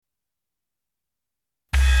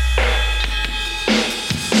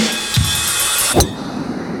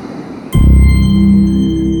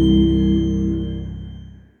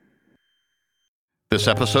This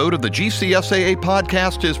episode of the GCSAA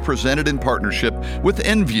podcast is presented in partnership with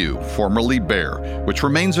Enview, formerly Bear, which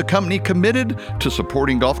remains a company committed to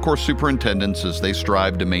supporting golf course superintendents as they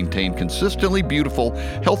strive to maintain consistently beautiful,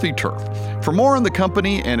 healthy turf. For more on the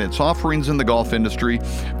company and its offerings in the golf industry,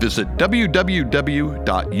 visit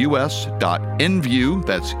www.us.enview,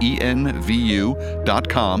 that's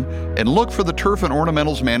envu.com, and look for the Turf and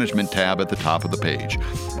Ornamentals Management tab at the top of the page.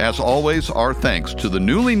 As always, our thanks to the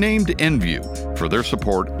newly named Enview for their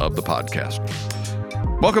support of the podcast.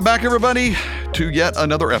 Welcome back, everybody, to yet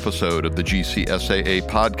another episode of the GCSAA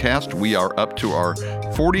podcast. We are up to our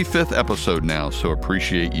 45th episode now, so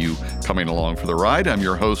appreciate you coming along for the ride. I'm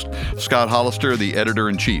your host, Scott Hollister, the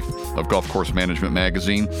editor-in-chief of Golf Course Management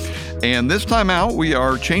Magazine. And this time out, we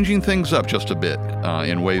are changing things up just a bit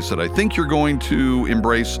in ways that I think you're going to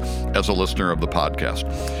embrace as a listener of the podcast.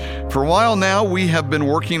 For a while now, we have been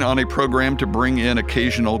working on a program to bring in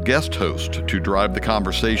occasional guest hosts to drive the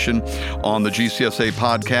conversation on the GCSA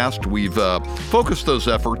podcast. We've focused those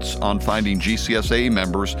efforts on finding GCSA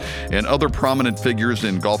members and other prominent figures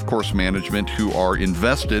in golf course management who are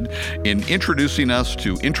invested in introducing us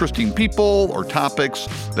to interesting people or topics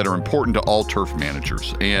that are important to all turf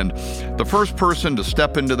managers. And the first person to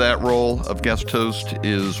step into that role of guest host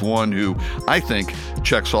is one who I think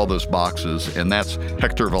checks all those boxes, and that's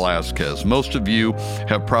Hector Velasquez. Most of you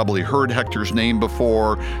have probably heard Hector's name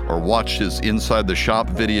before or watched his Inside the Shop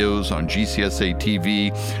videos on GCSA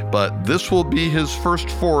TV, but this will be his first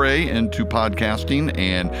foray into podcasting,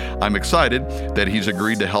 and I'm excited that he's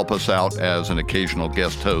agreed to help us out as an occasional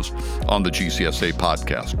guest host on the GCSA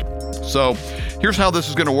podcast. So here's how this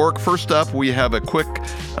is going to work. First up, we have a quick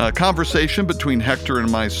conversation between Hector and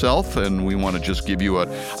myself, and we want to just give you an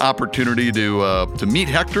opportunity to meet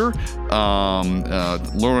Hector, learn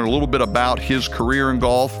a little bit about his career in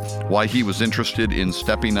golf, why he was interested in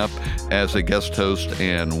stepping up as a guest host,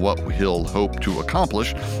 and what he'll hope to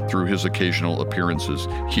accomplish through his occasional appearances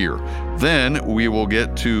here. Then we will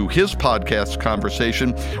get to his podcast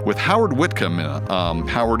conversation with Howard Whitcomb.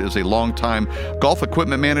 Howard is a longtime golf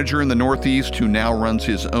equipment manager in the Northeast who now runs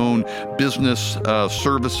his own business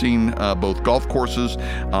servicing both golf courses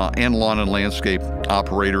and lawn and landscape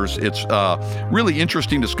operators. It's a really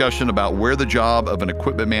interesting discussion about where the job of an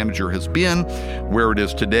equipment manager has been, where it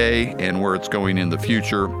is today, and where it's going in the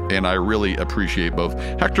future. And I really appreciate both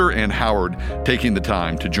Hector and Howard taking the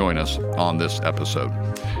time to join us on this episode.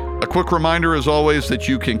 A quick reminder, as always, that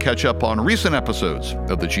you can catch up on recent episodes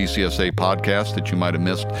of the GCSA podcast that you might have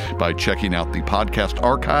missed by checking out the podcast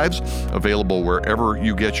archives available wherever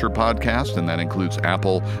you get your podcast, and that includes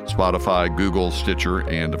Apple, Spotify, Google, Stitcher,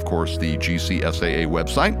 and, of course, the GCSAA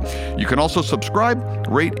website. You can also subscribe,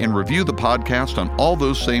 rate, and review the podcast on all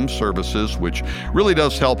those same services, which really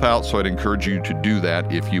does help out, so I'd encourage you to do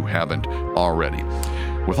that if you haven't already.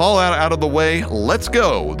 With all that out of the way, let's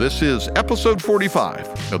go. This is episode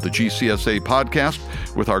 45 of the GCSA podcast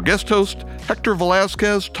with our guest host, Hector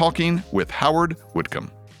Velasquez, talking with Howard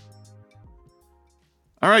Whitcomb.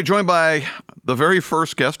 All right, joined by the very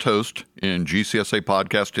first guest host in GCSA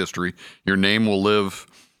podcast history. Your name will live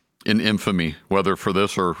in infamy, whether for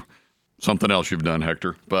this or something else you've done,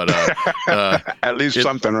 Hector. But at least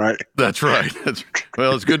something, right? That's right.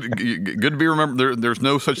 Well, it's good to be remembered. There's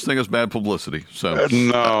no such thing as bad publicity. So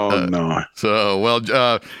no. So well,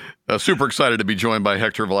 super excited to be joined by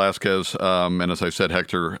Hector Velasquez. And as I said,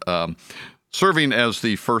 Hector serving as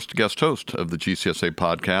the first guest host of the GCSA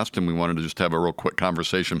podcast, and we wanted to just have a real quick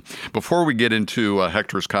conversation before we get into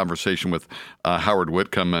Hector's conversation with Howard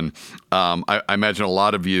Whitcomb. And I imagine a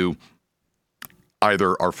lot of you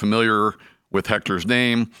either are familiar with Hector's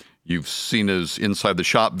name, you've seen his Inside the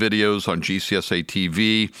Shop videos on GCSA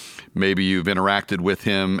TV, maybe you've interacted with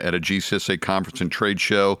him at a GCSA conference and trade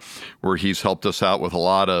show where he's helped us out with a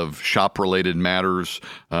lot of shop-related matters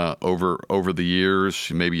over the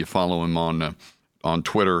years. Maybe you follow him on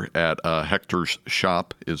Twitter at Hector's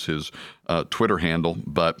Shop is his Twitter handle.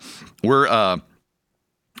 But we're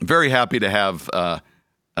very happy to have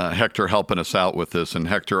Hector helping us out with this. And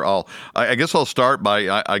Hector, I guess I'll start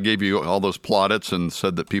by, I gave you all those plaudits and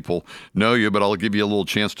said that people know you, but I'll give you a little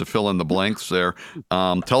chance to fill in the blanks there.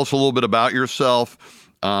 Tell us a little bit about yourself,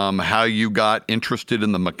 how you got interested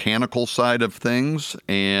in the mechanical side of things,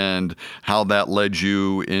 and how that led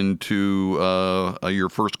you into your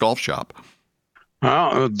first golf shop.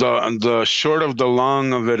 Well, the short of the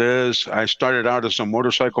long of it is I started out as a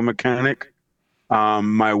motorcycle mechanic.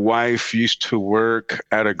 My wife used to work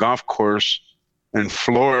at a golf course in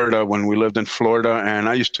Florida when we lived in Florida, and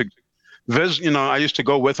I used to visit, I used to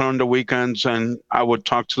go with her on the weekends, and I would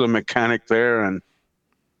talk to the mechanic there, and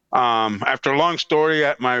After a long story,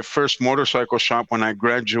 at my first motorcycle shop when I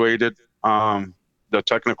graduated the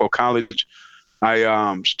technical college,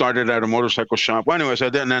 I started at a motorcycle shop. Well, anyways, I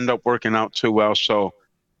didn't end up working out too well, so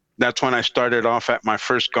that's when I started off at my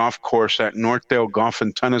first golf course at Northdale Golf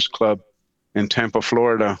and Tennis Club in Tampa,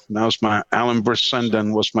 Florida. That was Alan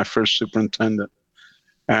Brissenden was my first superintendent.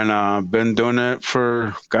 And I've been doing it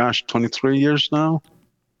for, 23 years now.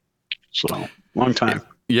 So, long time.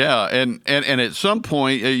 Yeah, and at some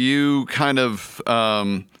point you kind of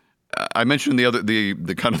I mentioned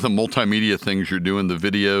the kind of the multimedia things you're doing, the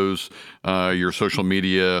videos, your social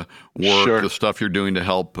media work, Sure. the stuff you're doing to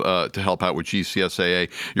help out with GCSAA.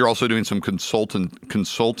 You're also doing some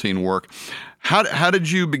consulting work. How did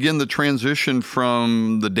you begin the transition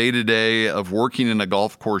from the day-to-day of working in a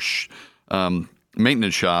golf course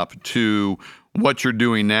maintenance shop to what you're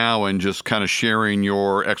doing now and just kind of sharing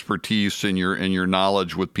your expertise and your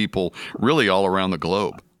knowledge with people really all around the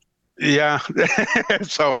globe? Yeah.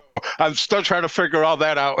 So I'm still trying to figure all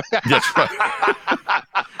that out. That's right.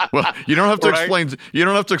 Well, you don't have to explain. You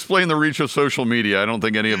don't have to explain the reach of social media. I don't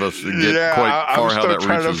think any of us get quite far how that reaches.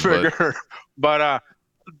 I'm still trying to figure. But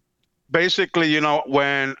basically,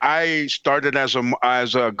 when I started as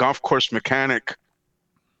a golf course mechanic,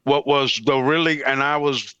 what was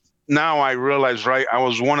now I realize, right, I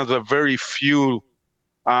was one of the very few,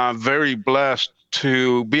 very blessed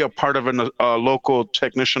to be a part of a local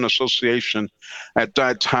technician association. At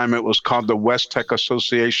that time, it was called the West Tech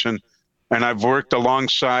Association. And I've worked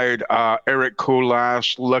alongside Eric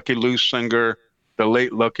Kulas, Lucky Lusinger, the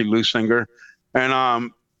late Lucky Lusinger.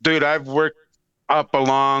 And dude, I've worked up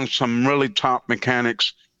along some really top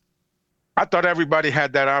mechanics. I thought everybody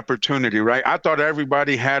had that opportunity, right? I thought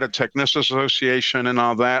everybody had a technician association and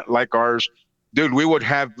all that like ours. Dude, we would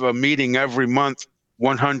have a meeting every month,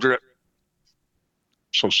 100.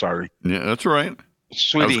 So sorry. Yeah, that's all right.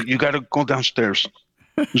 Sweetie, you got to go downstairs.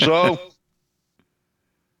 Zoe,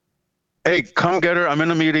 hey, come get her. I'm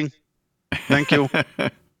in a meeting. Thank you.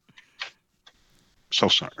 So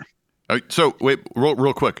sorry. So wait,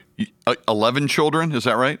 real quick. 11 children, is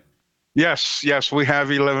that right? Yes, we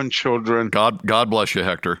have 11 children. God bless you,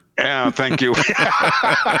 Hector. Yeah, thank you. All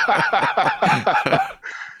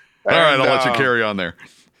right, I'll let you carry on there.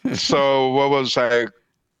 So what was I?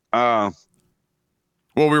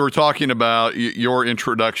 Well, we were talking about your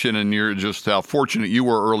introduction and just how fortunate you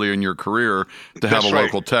were early in your career to have a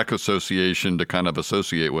local tech association to kind of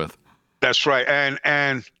associate with. That's right.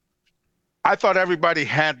 And I thought everybody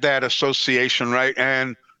had that association, right?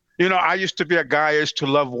 And, I used to be a guy, I used to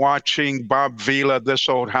love watching Bob Vila, This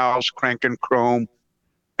Old House, Crank and Chrome.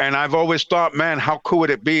 And I've always thought, man, how cool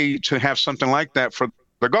would it be to have something like that for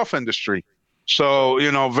the golf industry? So,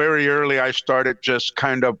 very early, I started just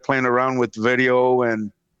kind of playing around with video,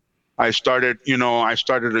 and I started a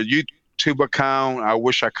YouTube account. I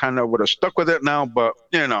wish I kind of would have stuck with it now, but,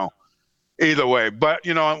 either way. But,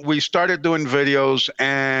 we started doing videos,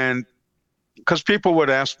 and because people would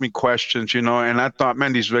ask me questions, and I thought,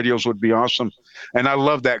 man, these videos would be awesome. And I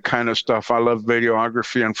love that kind of stuff. I love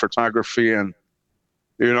videography and photography. And,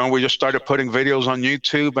 we just started putting videos on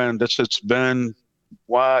YouTube, and it's been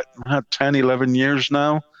 10, 11 years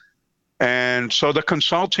now. And so the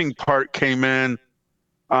consulting part came in.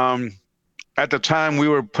 At the time, we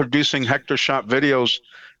were producing Hector Shop videos,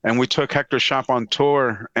 and we took Hector Shop on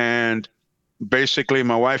tour. And basically,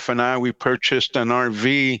 my wife and I, we purchased an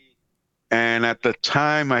RV. And at the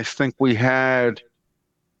time, I think we had,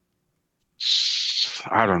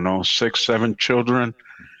 6, 7 children.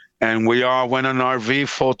 And we all went on an RV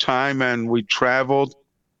full time, and we traveled.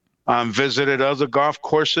 Visited other golf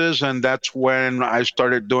courses, and that's when I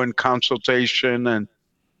started doing consultation and,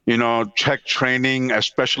 tech training,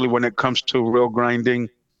 especially when it comes to reel grinding.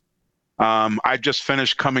 I just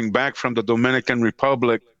finished coming back from the Dominican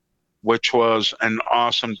Republic, which was an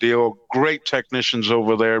awesome deal. Great technicians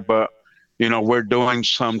over there, but, we're doing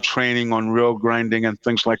some training on reel grinding and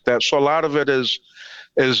things like that. So a lot of it is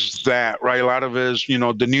that, right? A lot of it is,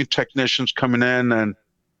 the new technicians coming in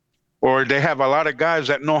or they have a lot of guys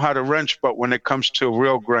that know how to wrench, but when it comes to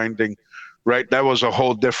reel grinding, right, that was a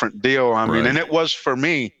whole different deal. I mean, and it was for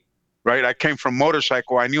me, right? I came from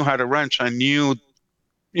motorcycle. I knew how to wrench. I knew,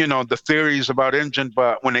 the theories about engine,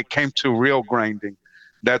 but when it came to reel grinding,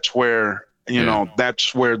 that's where,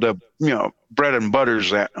 that's where the, bread and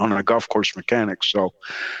butter's at on a golf course mechanics. So,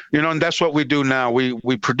 and that's what we do now.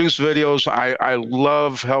 We produce videos. I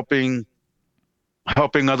love helping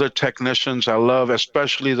other technicians. I love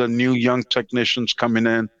especially the new young technicians coming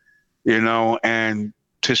in, and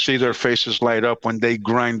to see their faces light up when they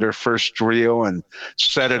grind their first reel and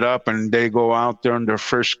set it up and they go out there on their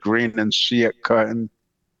first green and see it cutting.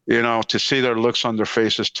 to see their looks on their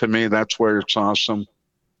faces, to me, that's where it's awesome.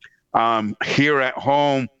 Here at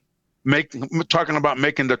home, talking about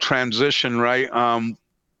making the transition, right?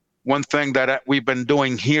 One thing that we've been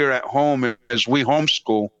doing here at home is we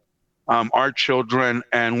homeschool our children.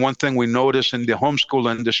 And one thing we notice in the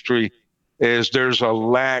homeschool industry is there's a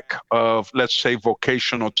lack of, let's say,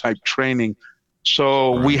 vocational type training.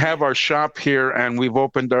 So we have our shop here, and we've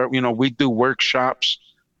opened our, we do workshops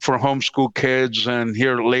for homeschool kids. And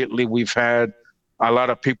here lately, we've had a lot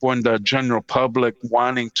of people in the general public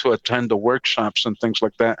wanting to attend the workshops and things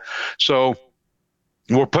like that. So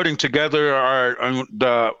we're putting together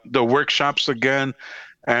the workshops again,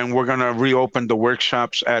 and we're going to reopen the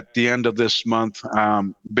workshops at the end of this month,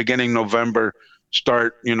 beginning November.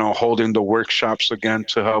 Start, holding the workshops again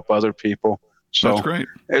to help other people. So that's great.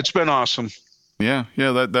 It's been awesome. Yeah,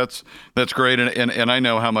 that's great, and I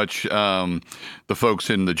know how much the folks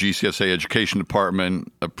in the GCSA Education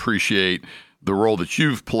Department appreciate the role that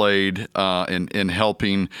you've played in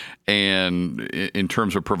helping and in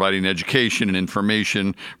terms of providing education and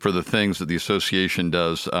information for the things that the association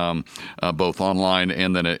does, both online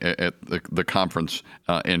and then at the conference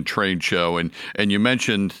and trade show. And you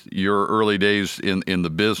mentioned your early days in the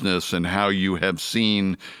business and how you have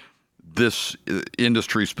seen this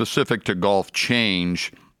industry specific to golf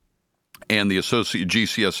change, and the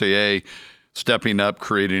GCSAA stepping up,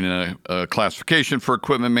 creating a classification for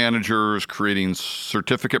equipment managers, creating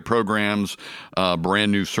certificate programs,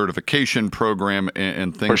 brand new certification program,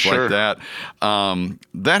 and things like that.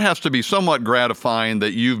 That has to be somewhat gratifying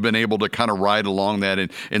that you've been able to kind of ride along that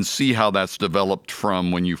and see how that's developed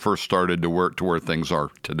from when you first started to work to where things are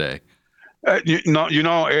today.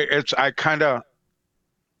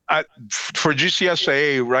 For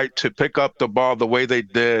GCSAA, right, to pick up the ball the way they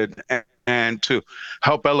did and to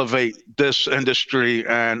help elevate this industry,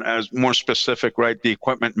 and as more specific, right, the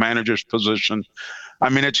equipment manager's position, I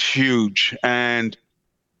mean, it's huge. And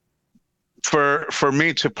for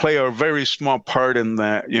me to play a very small part in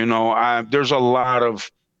that, there's a lot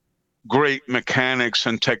of great mechanics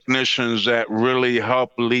and technicians that really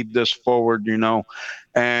help lead this forward,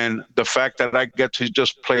 and the fact that I get to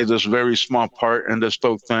just play this very small part in this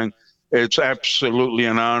whole thing, it's absolutely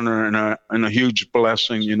an honor and a huge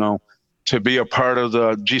blessing, to be a part of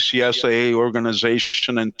the GCSAA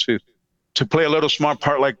organization and to play a little small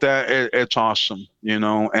part like that. It's awesome,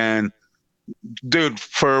 and dude,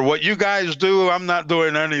 for what you guys do, I'm not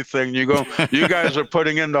doing anything. You guys are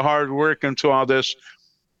putting in the hard work into all this.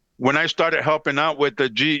 When I started helping out with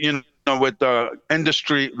with the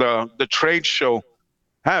industry, the trade show,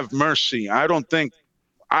 have mercy. I don't think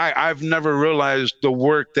I've never realized the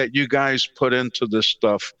work that you guys put into this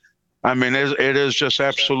stuff. I mean, it is just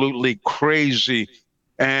absolutely crazy.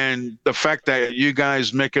 And the fact that you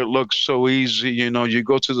guys make it look so easy, you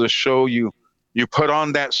go to the show, you put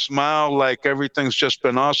on that smile like everything's just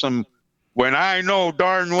been awesome. When I know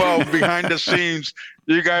darn well behind the scenes,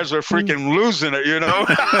 you guys are freaking losing it,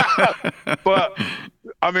 But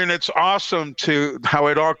I mean, it's awesome to how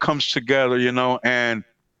it all comes together, and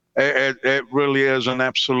it really is an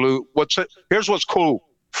absolute. Here's what's cool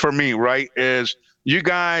for me, right? Is you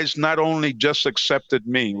guys not only just accepted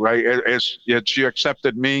me, right? It's you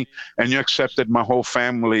accepted me and you accepted my whole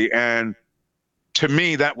family, and to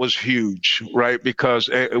me that was huge, right? Because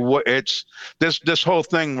it's this whole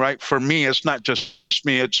thing, right? For me, it's not just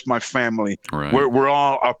me; it's my family. Right. We're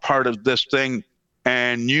all a part of this thing,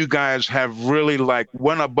 and you guys have really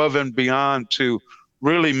went above and beyond to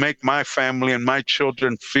really make my family and my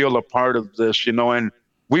children feel a part of this, and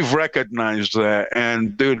we've recognized that.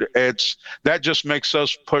 And dude, that just makes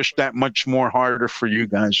us push that much more harder for you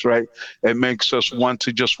guys, right? It makes us want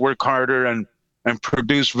to just work harder and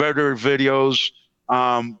produce better videos.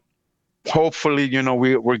 Hopefully,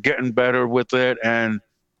 we're getting better with it, and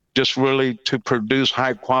just really to produce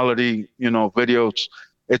high quality, videos.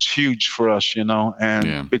 It's huge for us,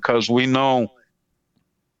 and because we know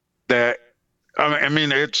that, I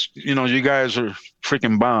mean, it's, you guys are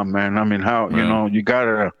freaking bomb, man. I mean, how, you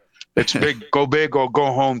gotta, it's go big or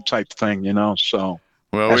go home type thing, so.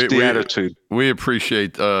 Well, that's the attitude. We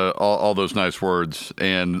appreciate all those nice words.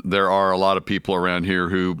 And there are a lot of people around here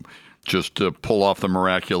who just pull off the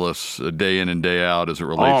miraculous day in and day out as it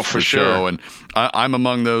relates to the show. And I'm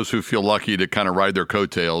among those who feel lucky to kind of ride their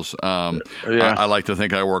coattails. I like to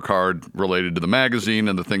think I work hard related to the magazine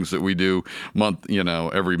and the things that we do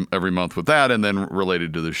every month with that, and then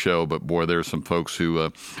related to the show. But boy, there's some folks who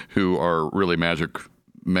are really magic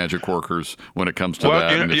workers when it comes to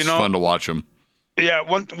that, and it's fun to watch them. Yeah,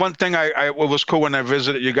 one thing what was cool when I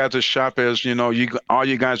visited you guys' shop is, all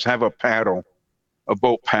you guys have a paddle. a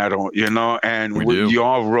boat paddle, and We do. you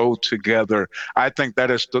all row together. I think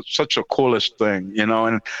that is such a coolest thing,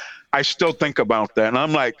 and I still think about that. And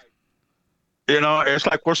I'm like, it's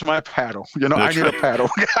like, where's my paddle? I That's need right. a paddle.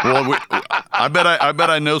 Well, I bet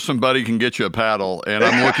I know somebody can get you a paddle, and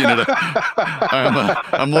I'm looking at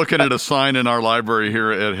I'm looking at a sign in our library here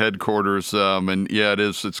at headquarters, and yeah,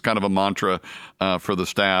 it's kind of a mantra for the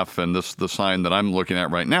staff, and the sign that I'm looking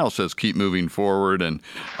at right now says "Keep moving forward," and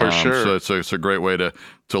For sure. so it's a great way to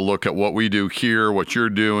look at what we do here, what you're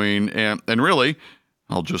doing, and really.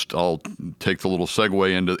 I'll take the little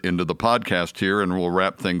segue into the podcast here, and we'll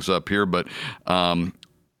wrap things up here. But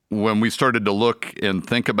when we started to look and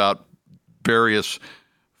think about various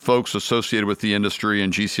folks associated with the industry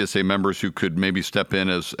and GCSA members who could maybe step in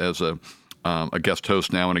as a guest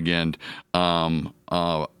host now and again,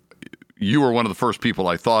 you were one of the first people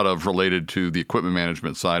I thought of related to the equipment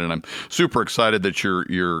management side, and I'm super excited that you're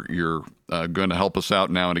going to help us out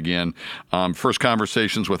now and again. First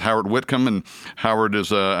conversations with Howard Whitcomb, and Howard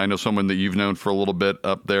is I know someone that you've known for a little bit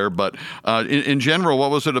up there. But in general,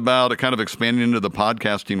 what was it about kind of expanding into the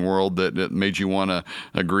podcasting world that made you want to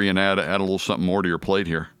agree and add a little something more to your plate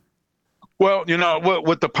here? Well,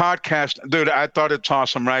 with the podcast, dude, I thought it's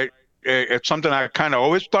awesome, right? It's something I kind of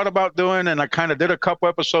always thought about doing, and I kind of did a couple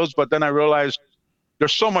episodes, but then I realized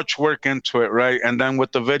there's so much work into it, right? And then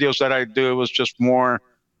with the videos that I do, it was just more.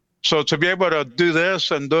 So to be able to do this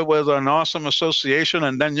and do it with an awesome association,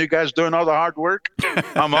 and then you guys doing all the hard work,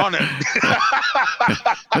 I'm on it.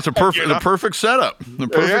 That's a perfect setup. The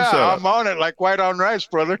perfect setup. I'm on it like white on rice,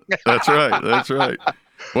 brother. That's right. That's right.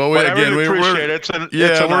 Well, I really appreciate it.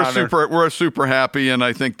 We're super happy, and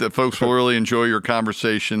I think that folks will really enjoy your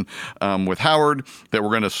conversation with Howard that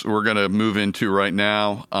we're gonna move into right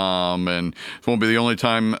now. And it won't be the only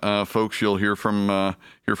time, folks, you'll hear from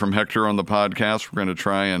Hector on the podcast. We're going to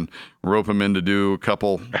try and rope him in to do a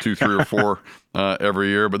couple, 2, 3, or 4 every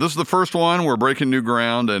year. But this is the first one. We're breaking new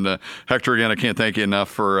ground. And Hector, again, I can't thank you enough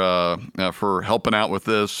for helping out with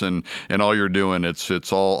this and all you're doing.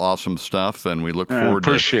 It's all awesome stuff, and we look forward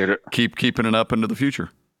to keeping it up into the future.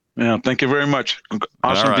 Yeah, thank you very much.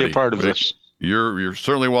 Awesome to be a part of this. You're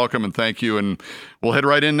certainly welcome, and thank you. And we'll head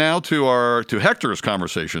right in now to Hector's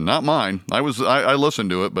conversation, not mine. I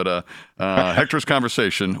listened to it, but Hector's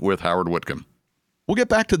conversation with Howard Whitcomb. We'll get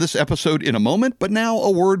back to this episode in a moment, but now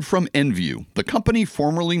a word from Enview, the company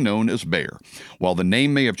formerly known as Bayer. While the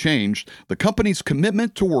name may have changed, the company's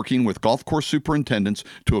commitment to working with golf course superintendents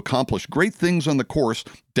to accomplish great things on the course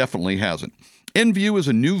definitely hasn't. Enview is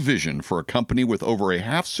a new vision for a company with over a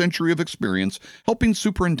half-century of experience helping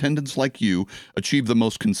superintendents like you achieve the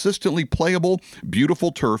most consistently playable,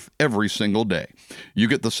 beautiful turf every single day. You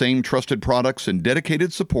get the same trusted products and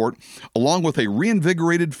dedicated support, along with a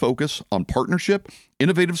reinvigorated focus on partnership,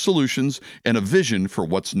 innovative solutions, and a vision for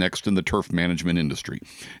what's next in the turf management industry.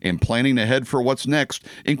 And planning ahead for what's next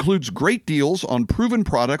includes great deals on proven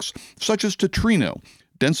products such as Tetrino,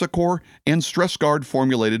 Densacor, and StressGuard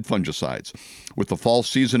formulated fungicides. With the fall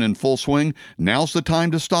season in full swing, now's the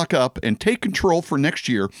time to stock up and take control for next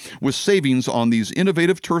year with savings on these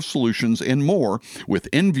innovative turf solutions and more with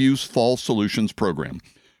Enview's Fall Solutions program.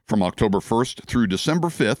 From October 1st through December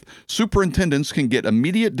 5th, superintendents can get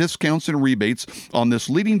immediate discounts and rebates on this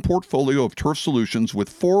leading portfolio of turf solutions with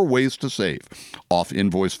 4 ways to save: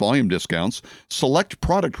 off-invoice volume discounts, select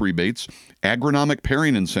product rebates, agronomic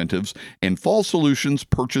pairing incentives, and Fall Solutions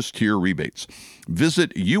purchase tier rebates.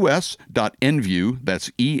 Visit us.enview, that's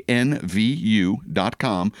ENVU.com,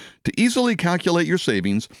 to easily calculate your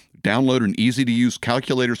savings, download an easy-to-use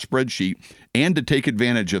calculator spreadsheet, and to take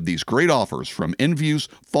advantage of these great offers from Enview's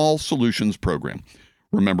Fall Solutions program.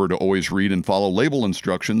 Remember to always read and follow label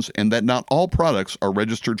instructions and that not all products are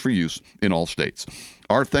registered for use in all states.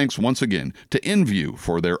 Our thanks once again to Enview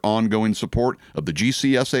for their ongoing support of the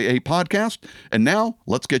GCSAA podcast. And now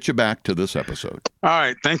let's get you back to this episode. All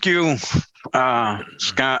right. Thank you,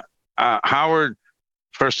 Scott. Howard,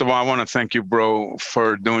 first of all, I want to thank you, bro,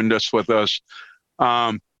 for doing this with us.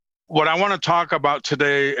 What I want to talk about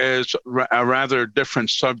today is a rather different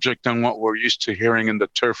subject than what we're used to hearing in the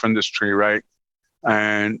turf industry, right?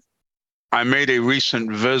 And I made a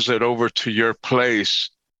recent visit over to your place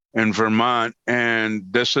in Vermont, and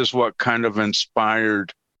this is what kind of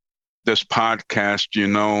inspired this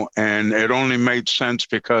podcast, and it only made sense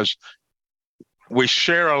because we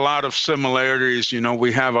share a lot of similarities.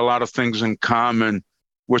 We have a lot of things in common,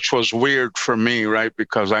 which was weird for me, right?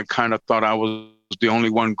 Because I kind of thought I was the only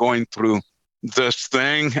one going through this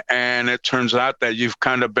thing. And it turns out that you've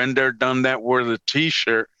kind of been there, done that, wore the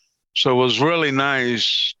t-shirt. So it was really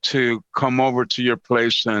nice to come over to your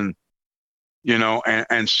place and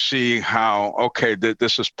and see how, okay,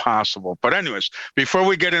 this is possible. But anyways, before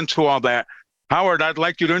we get into all that, Howard, I'd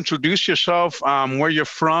like you to introduce yourself, where you're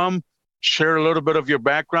from, share a little bit of your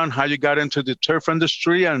background, how you got into the turf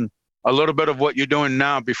industry, and a little bit of what you're doing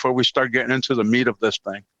now before we start getting into the meat of this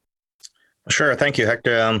thing. Sure. Thank you,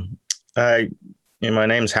 Hector. My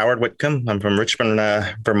name's Howard Whitcomb. I'm from Richmond,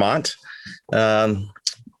 Vermont. Been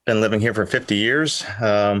living here for 50 years.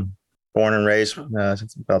 Born and raised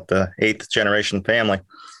about the 8th generation family.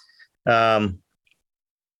 I've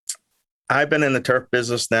been in the turf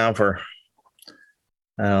business now for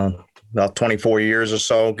about 24 years or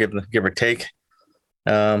so, give or take.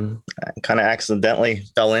 I kind of accidentally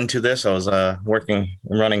fell into this. I was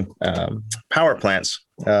running power plants,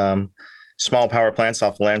 small power plants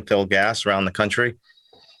off landfill gas around the country.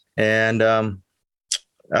 And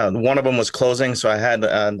one of them was closing, so I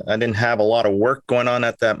didn't have a lot of work going on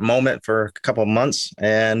at that moment for a couple of months.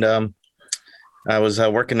 And I was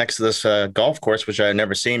working next to this golf course, which I had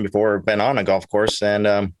never seen before or been on a golf course. And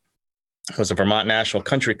it was a Vermont National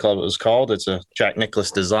Country Club, it was called. It's a Jack Nicklaus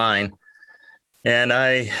design. And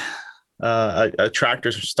a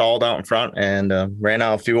tractor stalled out in front and ran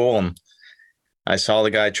out of fuel. And I saw the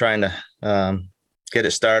guy trying to get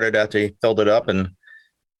it started after he filled it up. And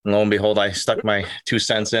lo and behold, I stuck my 2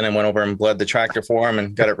 cents in and went over and bled the tractor for him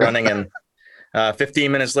and got it running. And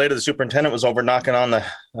 15 minutes later, the superintendent was over knocking on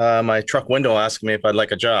my truck window, asking me if I'd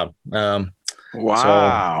like a job.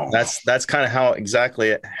 Wow. So that's kind of how exactly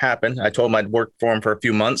it happened. I told him I'd work for him for a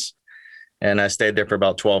few months, and I stayed there for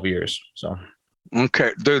about 12 years. So.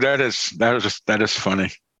 Okay, dude, that is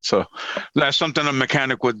funny. So that's something a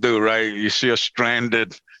mechanic would do, right? You see a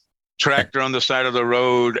stranded tractor on the side of the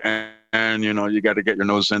road, and you got to get your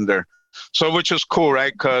nose in there. So, which is cool,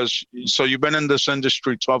 right? So you've been in this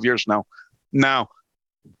industry 12 years now. Now,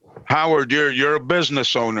 Howard, you're a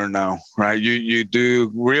business owner now, right? You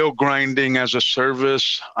do reel grinding as a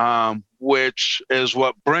service, which is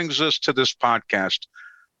what brings us to this podcast.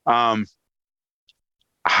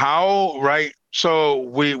 How, right? So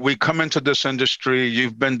we come into this industry.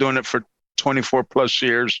 You've been doing it for 24 plus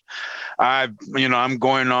years. I'm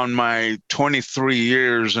going on my 23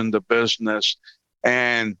 years in the business,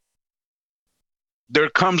 and there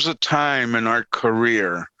comes a time in our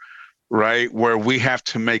career, right, where we have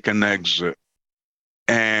to make an exit.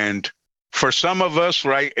 And for some of us,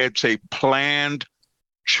 right, it's a planned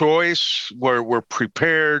choice where we're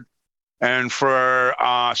prepared. And for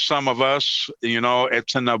some of us,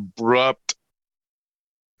 it's an abrupt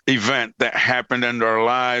event that happened in our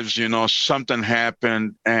lives. Something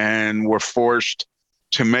happened and we're forced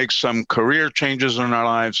to make some career changes in our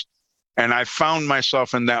lives. And I found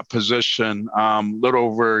myself in that position a little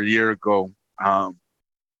over a year ago. And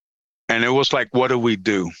it was like, what do we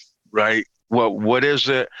do, right? What is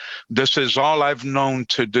it? This is all I've known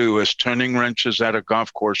to do, is turning wrenches at a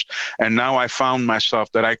golf course. And now I found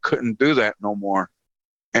myself that I couldn't do that no more.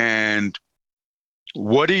 And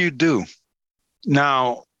what do you do?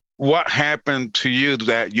 Now, what happened to you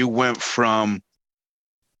that you went from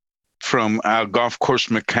a golf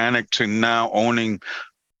course mechanic to now owning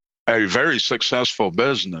a very successful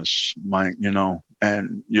business, Mike,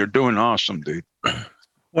 and you're doing awesome, dude.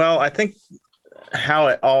 Well, I think how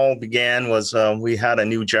it all began was we had a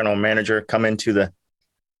new general manager come into the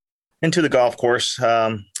golf course.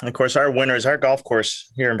 Of course, our golf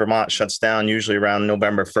course here in Vermont shuts down usually around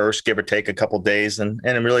November 1st, give or take a couple of days, and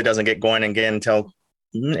it really doesn't get going again until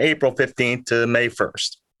April 15th to May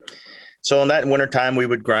 1st. So in that wintertime, we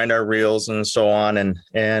would grind our reels and so on,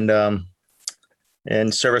 and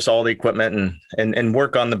service all the equipment and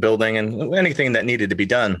work on the building and anything that needed to be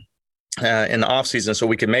done in the off season, so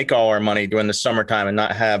we could make all our money during the summertime and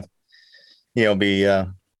not have, we have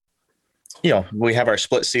our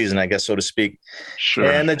split season, I guess, so to speak. Sure.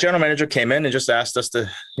 And the general manager came in and just asked us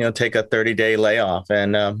to, take a 30-day layoff.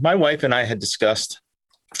 And my wife and I had discussed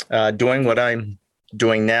doing what I'm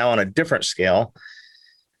doing now on a different scale.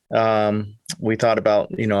 We thought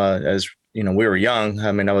about, as we were young.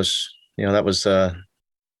 I mean, I was, that was, 12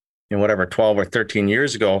 or 13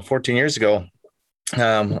 years ago, 14 years ago.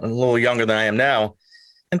 A little younger than I am now,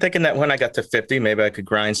 and thinking that when I got to 50, maybe I could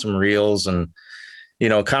grind some reels and,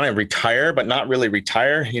 kind of retire, but not really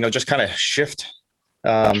retire, just kind of shift,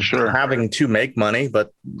 Sure. having to make money,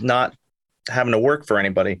 but not having to work for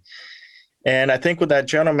anybody. And I think with that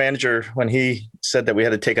general manager, when he said that we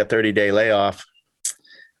had to take a 30-day layoff,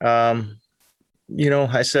 I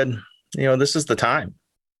said, this is the time.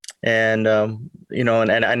 And,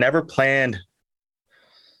 and I never planned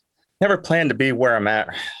to be where I'm at.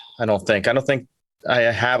 I don't think I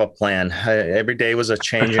have a plan. Every day was a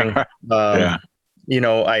changing. Yeah.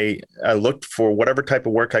 I looked for whatever type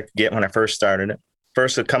of work I could get when I first started it.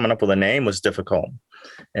 First, coming up with a name was difficult.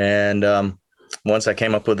 And once I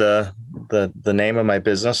came up with the name of my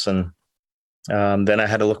business, and then I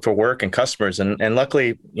had to look for work and customers. And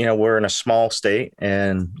luckily, we're in a small state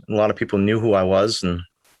and a lot of people knew who I was.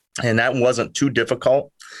 And that wasn't too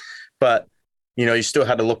difficult. But, you still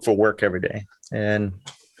had to look for work every day. And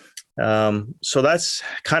so that's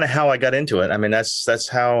kind of how I got into it. I mean, that's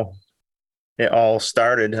how it all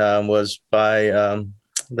started, was by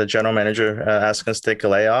the general manager asking us to take a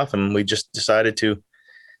layoff. And we just decided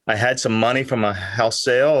I had some money from a house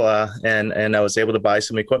sale, and I was able to buy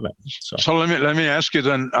some equipment. So let me ask you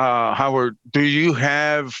then, Howard, did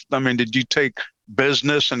you take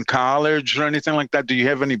business in college or anything like that? Do you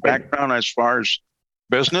have any background as far as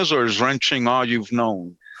business, or is wrenching all you've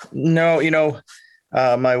known? No,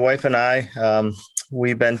 my wife and I,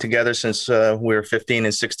 we've been together since we were 15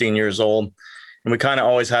 and 16 years old. And we kind of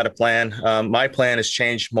always had a plan. My plan has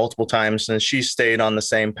changed multiple times, and she stayed on the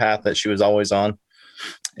same path that she was always on.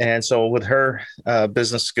 And so with her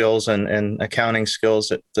business skills and accounting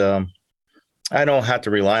skills, I don't have to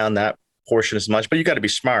rely on that portion as much, but you got to be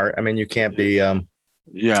smart. I mean, you can't be, I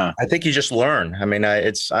think you just learn. I mean,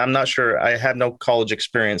 I'm not sure. I have no college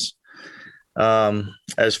experience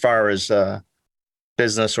as far as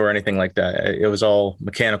business or anything like that. It was all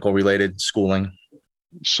mechanical related schooling.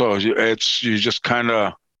 So you just kind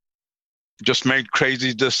of just made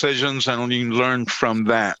crazy decisions and you learn from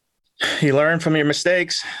that. You learn from your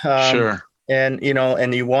mistakes. Sure. And,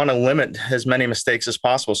 and you want to limit as many mistakes as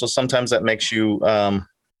possible. So sometimes that makes you a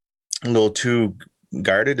little too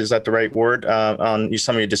guarded. Is that the right word? On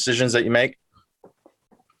some of your decisions that you make.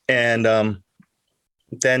 And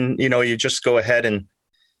then, you just go ahead and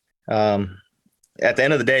at the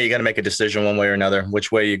end of the day, you got to make a decision one way or another,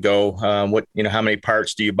 which way you go, how many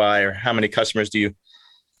parts do you buy, or how many customers do you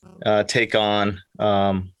take on?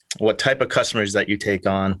 What type of customers that you take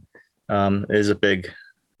on is a big.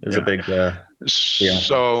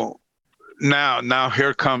 So now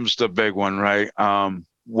here comes the big one, right?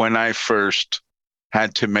 When I first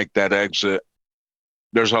had to make that exit,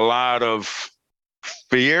 there's a lot of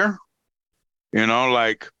fear,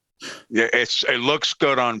 it looks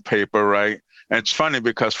good on paper, right? And it's funny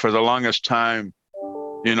because for the longest time,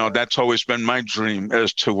 that's always been my dream,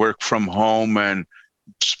 is to work from home and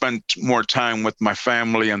spend more time with my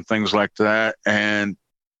family and things like that.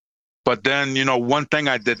 But then, one thing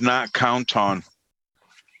I did not count on.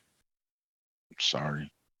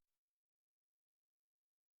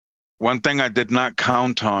 One thing I did not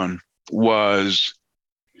count on was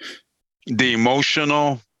the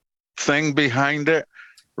emotional thing behind it,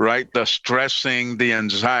 right? The stressing, the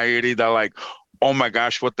anxiety, oh my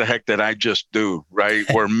gosh, what the heck did I just do, right?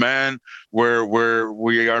 We're men,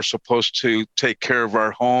 we are supposed to take care of our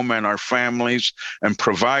home and our families and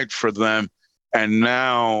provide for them. And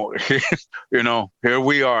now, here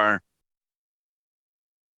we are.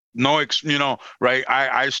 Right?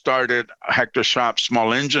 I started Hector Shop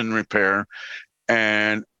Small Engine Repair,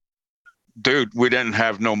 and dude, we didn't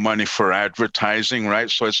have no money for advertising, right?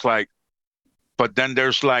 So it's but then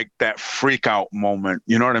there's that freak out moment.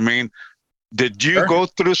 You know what I mean? Did you go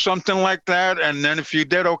through something like that? And then if you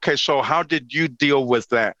did, okay, so how did you deal with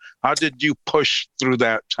that? How did you push through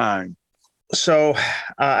that time? So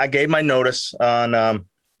I gave my notice on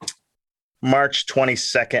March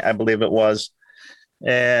 22nd, I believe it was.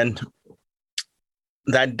 And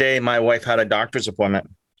that day, my wife had a doctor's appointment.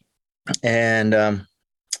 And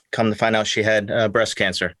come to find out she had breast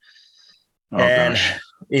cancer. Oh, and, gosh.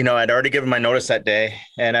 I'd already given my notice that day.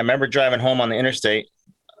 And I remember driving home on the interstate,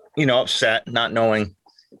 upset, not knowing,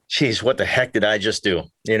 geez, what the heck did I just do?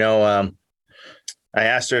 I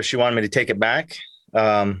asked her if she wanted me to take it back,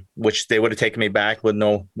 which they would have taken me back with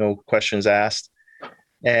no questions asked.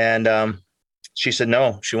 And she said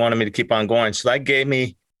no, she wanted me to keep on going. So that gave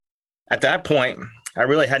me, at that point, I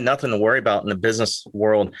really had nothing to worry about in the business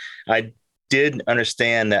world. I did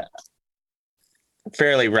understand that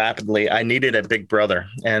fairly rapidly I needed a big brother.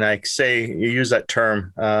 And I say, you use that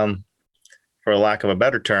term for lack of a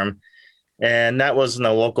better term. And that was in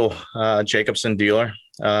a local Jacobson dealer,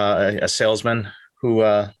 a salesman who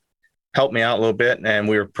helped me out a little bit. And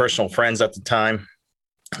we were personal friends at the time.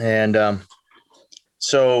 And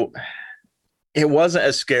so it wasn't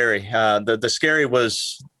as scary. The scary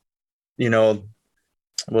was,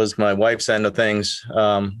 was my wife's end of things.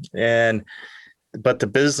 But the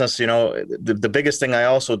business, the biggest thing I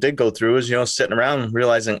also did go through is, sitting around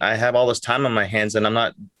realizing I have all this time on my hands and I'm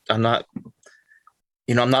not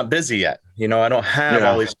busy yet. I don't have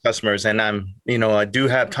all these customers, and I do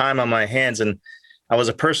have time on my hands, and I was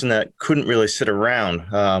a person that couldn't really sit around.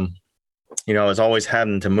 I was always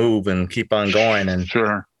having to move and keep on going. And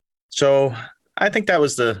Sure. so I think that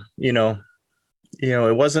was it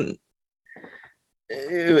wasn't,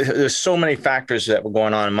 there's so many factors that were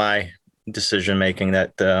going on in my decision making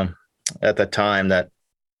that at that time that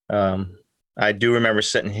I do remember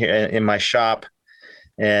sitting here in my shop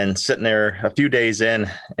and sitting there a few days in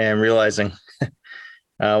and realizing,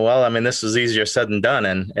 this is easier said than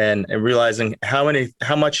done, and realizing how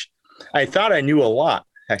much I thought I knew a lot,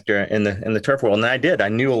 Hector, in the turf world, and I did. I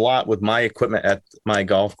knew a lot with my equipment at my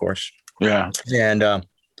golf course. Yeah, and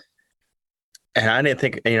I didn't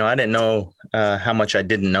think, I didn't know how much I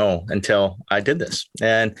didn't know until I did this.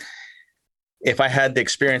 And if I had the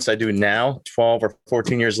experience I do now, 12 or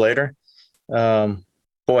 14 years later,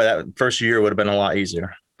 that first year would have been a lot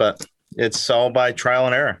easier. But it's all by trial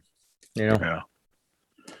and error, Yeah.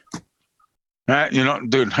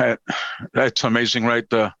 Dude, that's amazing, right?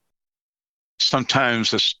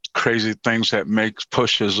 Sometimes it's crazy things that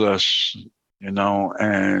pushes us,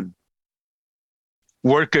 and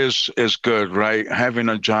work is good, right? Having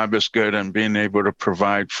a job is good, and being able to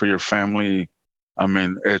provide for your family.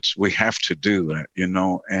 We have to do that,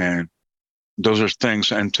 and those are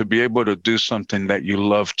things. And to be able to do something that you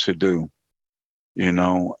love to do,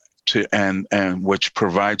 and which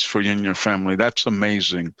provides for you and your family, that's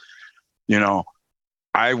amazing.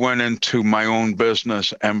 I went into my own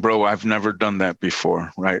business, and bro, I've never done that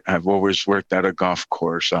before, right? I've always worked at a golf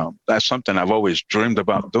course. That's something I've always dreamed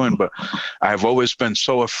about doing, but I've always been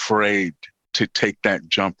so afraid to take that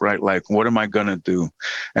jump, right? Like, what am I going to do?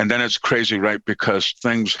 And then it's crazy, right? Because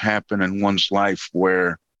things happen in one's life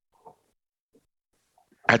where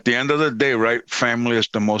at the end of the day, right, family is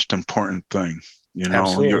the most important thing.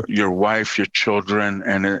 Your wife, your children,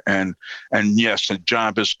 and yes, the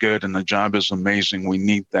job is good and the job is amazing. We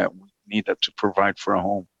need that. We need that to provide for a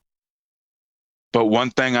home. But one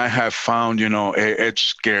thing I have found, it's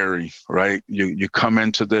scary, right? You come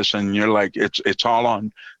into this and you're like, it's all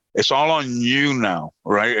on you now,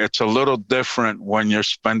 right? It's a little different when you're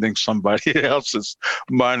spending somebody else's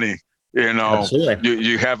money. Absolutely.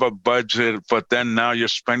 You have a budget, but then now you're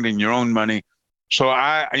spending your own money. So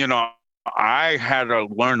I had to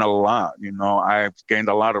learn a lot. I've gained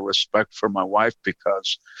a lot of respect for my wife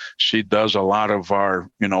because she does a lot of our,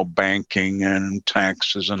 banking and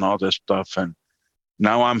taxes and all this stuff. And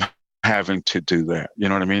now I'm having to do that. You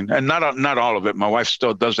know what I mean? And not all of it. My wife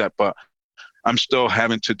still does that, but I'm still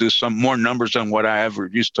having to do some more numbers than what I ever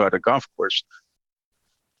used to at a golf course.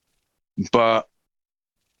 But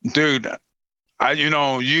dude,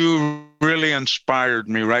 you really inspired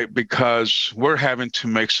me, right? Because we're having to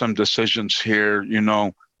make some decisions here.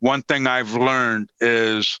 One thing I've learned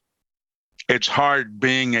is it's hard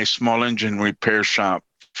being a small engine repair shop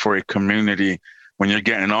for a community when you're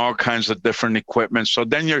getting all kinds of different equipment. So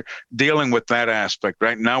then you're dealing with that aspect,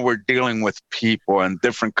 right? Now we're dealing with people and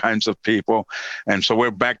different kinds of people. And so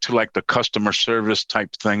we're back to like the customer service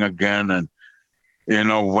type thing again. And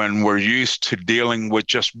when we're used to dealing with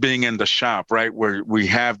just being in the shop, right, where we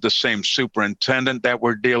have the same superintendent that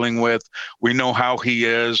we're dealing with. We know how he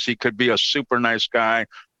is. He could be a super nice guy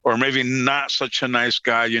or maybe not such a nice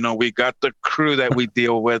guy. We got the crew that we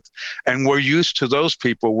deal with, and we're used to those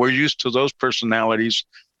people. We're used to those personalities.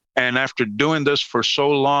 And after doing this for so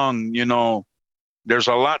long, there's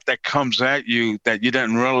a lot that comes at you that you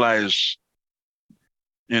didn't realize.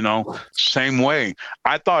 Same way.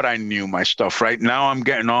 I thought I knew my stuff, right? Now I'm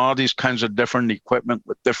getting all these kinds of different equipment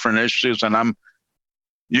with different issues, and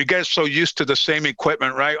you get so used to the same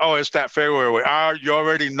equipment, right? Oh, it's that fairway. Oh, you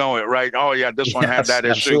already know it, right? Oh, yeah, this one had that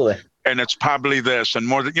absolutely. issue, and it's probably this and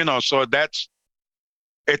more. So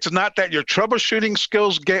it's not that your troubleshooting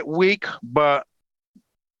skills get weak, but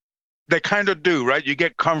they kind of do, right? You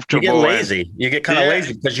get comfortable. You get lazy. You get kind of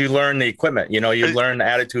lazy because you learn the equipment. You learn the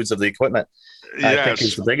attitudes of the equipment. Yes. I think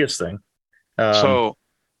is the biggest thing. So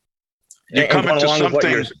you come into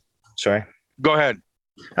something. Sorry. Go ahead.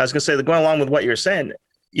 I was going to say that going along with what you're saying,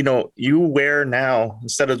 you wear now,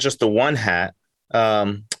 instead of just the one hat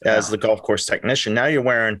as the golf course technician, now you're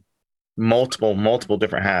wearing multiple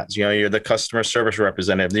different hats. You're the customer service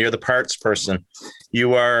representative. You're the parts person.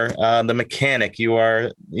 You are the mechanic. You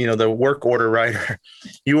are, the work order writer.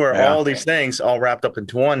 You are all these things all wrapped up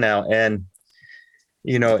into one now. And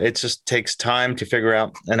it just takes time to figure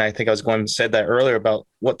out. And I think I was going to say that earlier about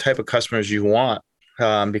what type of customers you want,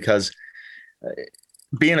 because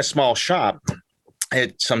being a small shop,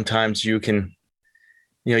 sometimes you can,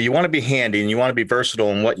 you want to be handy and you want to be versatile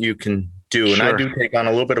in what you can do. And I do take on a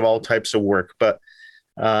little bit of all types of work, but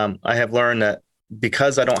I have learned that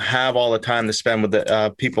because I don't have all the time to spend with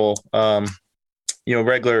the people,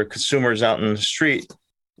 regular consumers out in the street.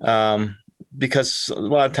 Because a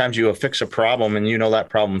lot of times you fix a problem and that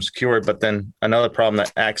problem's cured, but then another problem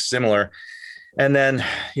that acts similar. And then,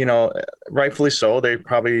 rightfully so, they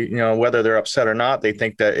probably, whether they're upset or not, they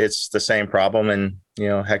think that it's the same problem and,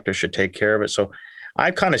 Hector should take care of it. So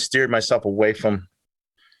I've kind of steered myself away from,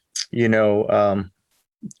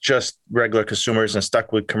 just regular consumers and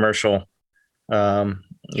stuck with commercial,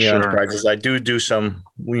 enterprises. I do some,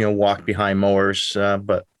 walk behind mowers,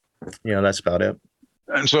 but, that's about it.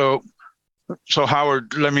 And so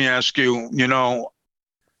Howard, let me ask you,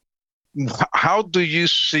 how do you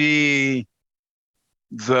see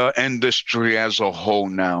the industry as a whole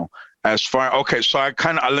now? So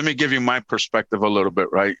let me give you my perspective a little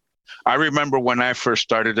bit, right? I remember when I first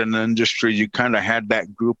started in the industry, you kind of had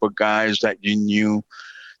that group of guys that you knew,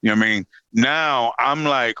 what I mean? Now I'm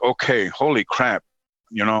like, okay, holy crap,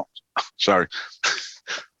 sorry.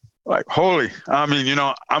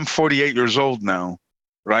 I'm 48 years old now.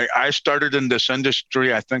 Right. I started in this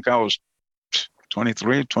industry, I think I was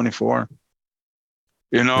 23, 24,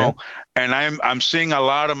 and I'm seeing a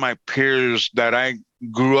lot of my peers that I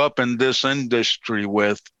grew up in this industry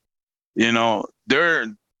with,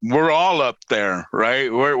 we're all up there,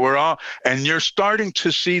 right? We're all, and you're starting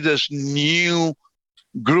to see this new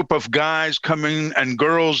group of guys coming and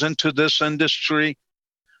girls into this industry.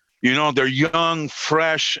 They're young,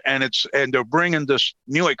 fresh, and they're bringing this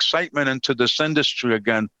new excitement into this industry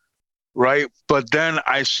again, right? But then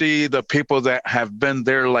I see the people that have been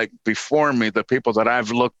there like before me, the people that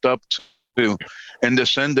I've looked up to in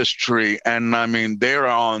this industry, and I mean, they're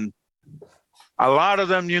on. A lot of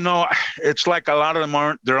them, it's like a lot of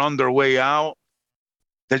them they're on their way out.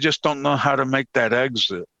 They just don't know how to make that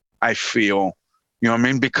exit, I feel.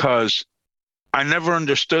 Because I never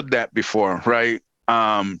understood that before, right?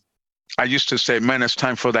 I used to say, man, it's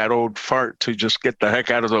time for that old fart to just get the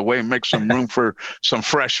heck out of the way and make some room for some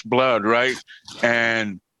fresh blood, right?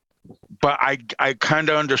 But I kind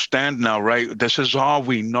of understand now, right? This is all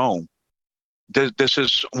we know. This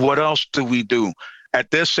is, what else do we do?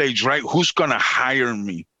 At this age, right? Who's going to hire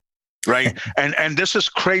me, right? and this is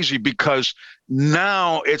crazy because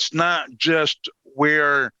now it's not just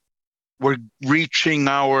where we're reaching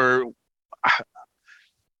our...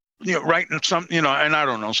 right. And and I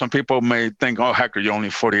don't know, some people may think, oh, Hector, you're only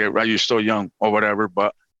 48, right? You're still young or whatever,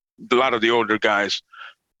 but a lot of the older guys.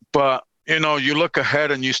 But, you look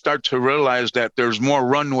ahead and you start to realize that there's more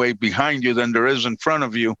runway behind you than there is in front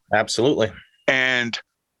of you. Absolutely. And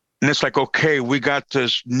it's like, okay, we got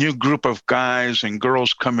this new group of guys and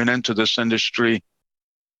girls coming into this industry.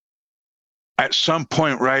 At some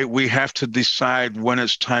point, right, we have to decide when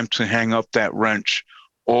it's time to hang up that wrench,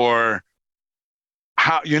 or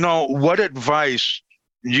how, what advice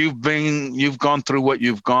you've gone through what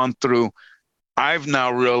you've gone through. I've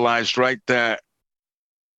now realized, right, that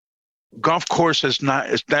golf course that's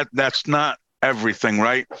not everything,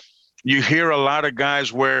 right? You hear a lot of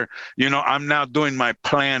guys where, I'm now doing my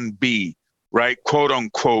plan B, right? Quote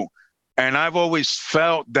unquote. And I've always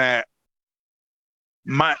felt that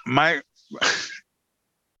my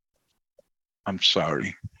I'm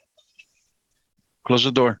sorry. Close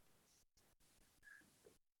the door.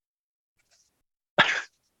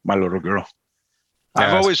 My little girl. Yeah,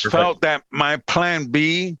 I've always felt that my plan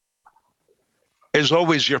B is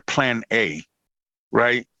always your plan A,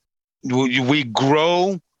 right? We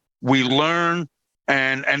grow, we learn,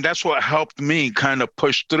 and that's what helped me kind of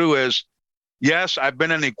push through is, yes, I've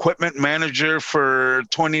been an equipment manager for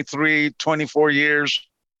 23, 24 years,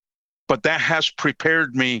 but that has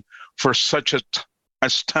prepared me for such a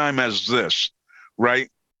time as this, right?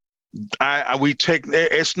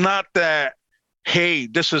 It's not that, hey,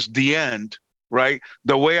 this is the end, right?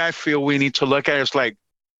 The way I feel we need to look at it is like,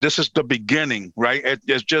 this is the beginning, right?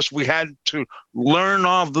 It's just, we had to learn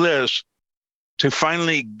all this to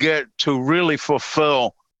finally get to really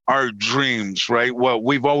fulfill our dreams, right? What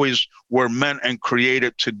we've always were meant and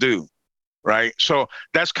created to do, right? So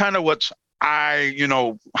that's kind of what's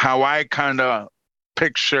how I kind of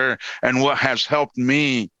picture and what has helped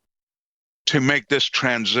me to make this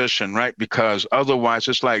transition, right? Because otherwise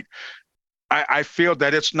it's like, I feel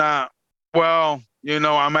that it's not, well,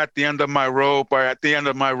 I'm at the end of my rope or at the end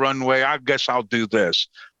of my runway, I guess I'll do this.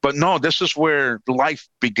 But no, this is where life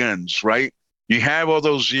begins, right? You have all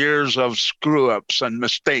those years of screw ups and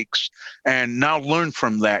mistakes, and now learn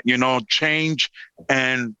from that, change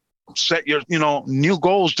and set your, new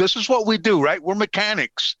goals. This is what we do, right? We're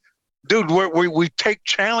mechanics. Dude, we take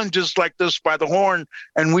challenges like this by the horn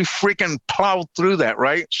and we freaking plow through that,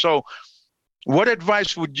 right? So what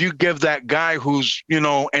advice would you give that guy who's, in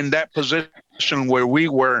that position where we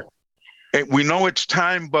were We know it's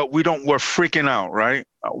time, but we're freaking out, right?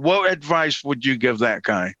 What advice would you give that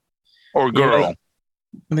guy or girl?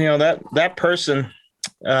 That person,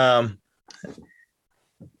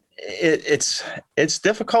 it's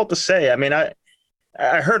difficult to say. I mean, I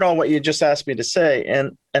heard all what you just asked me to say,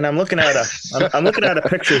 and I'm looking at a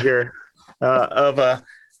picture here of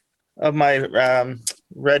my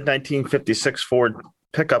red 1956 Ford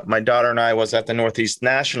pickup. My daughter and I was at the Northeast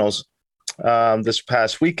Nationals this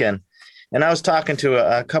past weekend, and I was talking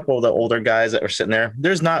to a couple of the older guys that were sitting there.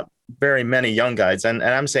 There's not very many young guys, and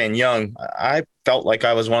I'm saying young. I felt like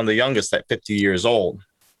I was one of the youngest at 50 years old.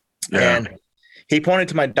 Yeah. And he pointed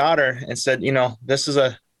to my daughter and said,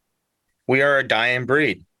 we are a dying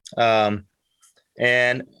breed. And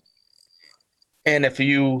if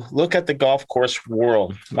you look at the golf course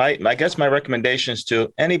world, I guess my recommendations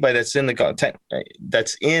to anybody that's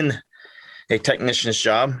in a technician's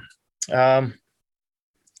job, they're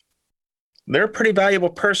a pretty valuable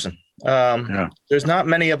person. There's not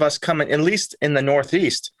many of us coming, at least in the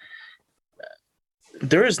Northeast.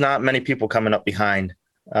 There is not many people coming up behind.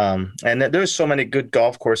 And there's so many good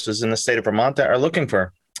golf courses in the state of Vermont that are looking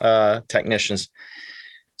for technicians.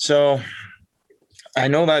 So I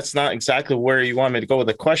know that's not exactly where you want me to go with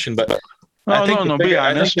the question, but be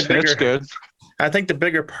honest. That's good. I think the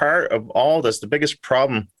bigger part of all this, the biggest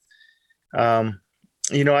problem, I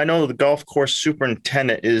know the golf course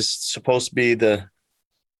superintendent is supposed to be the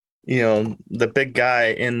big guy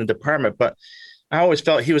in the department, but I always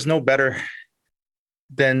felt he was no better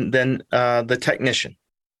than the technician.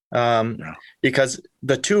 Because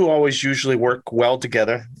the two always usually work well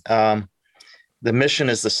together. The mission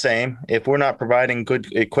is the same. If we're not providing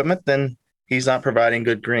good equipment, then he's not providing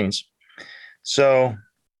good greens. So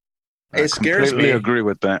it scares me. I completely agree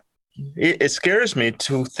with that. It scares me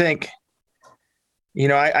to think,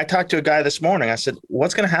 I talked to a guy this morning. I said,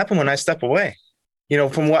 what's going to happen when I step away?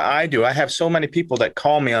 From what I do, I have so many people that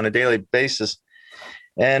call me on a daily basis.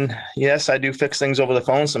 And yes, I do fix things over the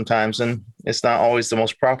phone sometimes, and it's not always the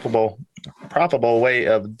most profitable way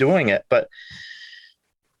of doing it. But,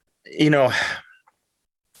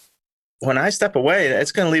 when I step away,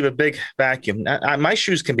 it's going to leave a big vacuum. My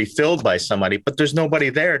shoes can be filled by somebody, but there's nobody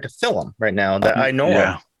there to fill them right now that I know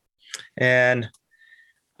of. And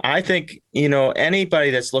I think,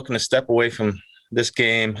 anybody that's looking to step away from this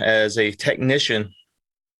game as a technician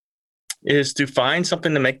is to find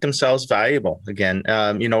something to make themselves valuable again.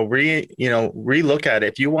 Relook at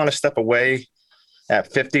it. If you want to step away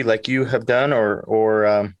at 50, like you have done,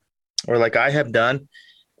 or like I have done,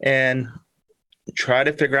 and try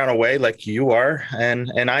to figure out a way, like you are,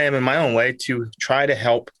 and I am in my own way, to try to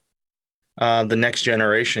help the next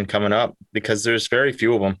generation coming up, because there's very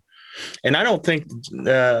few of them. And I don't think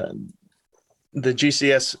the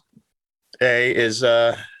GCSA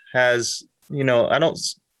has,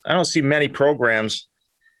 I don't see many programs,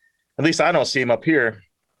 at least I don't see them up here,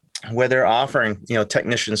 where they're offering,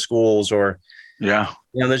 technician schools, or,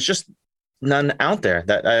 there's just none out there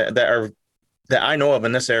that I know of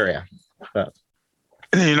in this area. But.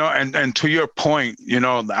 And to your point,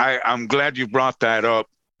 I'm glad you brought that up,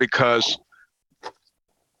 because,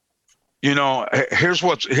 here's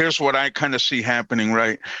what I kind of see happening,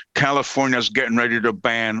 right? California's getting ready to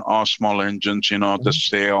ban all small engines, the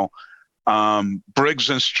sale. Briggs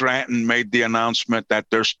and Stratton made the announcement that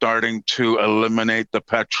they're starting to eliminate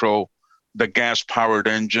the gas-powered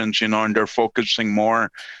engines, and they're focusing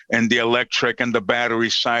more in the electric and the battery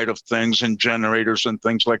side of things, and generators and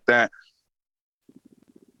things like that.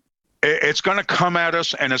 It's going to come at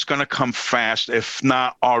us, and it's going to come fast, if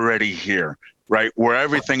not already here, right? Where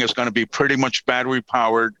everything is going to be pretty much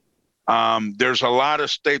battery-powered. There's a lot of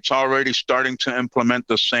states already starting to implement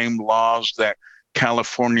the same laws that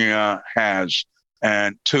California has,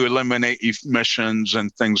 and to eliminate emissions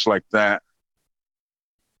and things like that.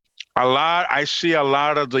 I see a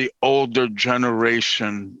lot of the older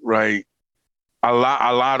generation, right? A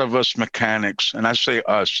lot of us mechanics, and I say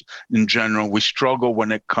us in general, we struggle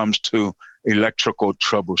when it comes to electrical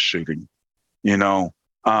troubleshooting.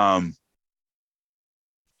 I've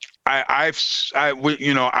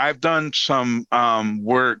done some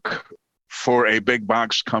work for a big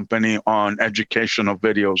box company on educational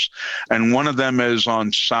videos. And one of them is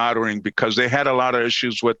on soldering, because they had a lot of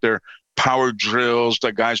issues with their power drills,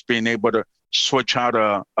 the guys being able to switch out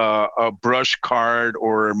a brush card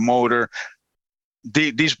or a motor.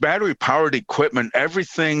 These battery powered equipment,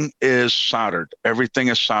 everything is soldered. Everything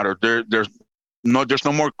is soldered. There's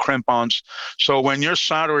no more crimp-ons. So when you're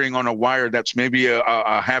soldering on a wire that's maybe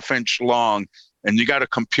a half-inch long, and you got a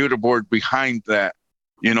computer board behind that,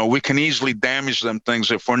 we can easily damage them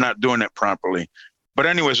things if we're not doing it properly. But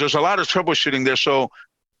anyways, there's a lot of troubleshooting there. So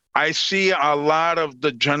I see a lot of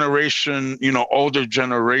the generation, older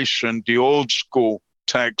generation, the old school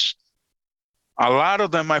techs, a lot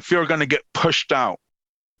of them I feel are going to get pushed out,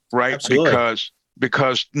 right? Absolutely.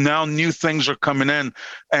 Because now new things are coming in.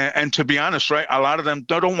 And to be honest, right, a lot of them,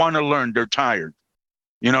 they don't want to learn. They're tired.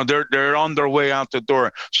 They're on their way out the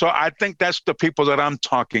door. So I think that's the people that I'm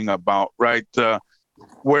talking about, right?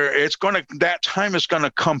 Where that time is going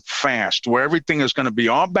to come fast, where everything is going to be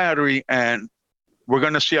all battery, and we're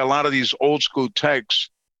going to see a lot of these old school techs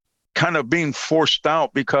kind of being forced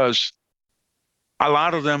out because a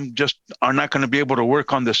lot of them just are not going to be able to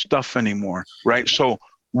work on this stuff anymore, right? So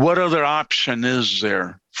what other option is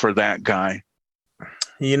there for that guy?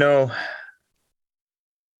 There's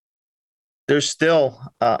still,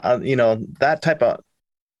 that type of,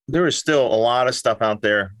 there is still a lot of stuff out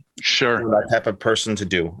there Sure. for that type of person to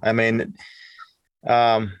do. I mean,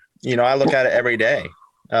 I look at it every day,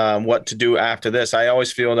 what to do after this. I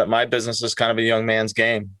always feel that my business is kind of a young man's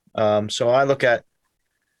game. So I look at,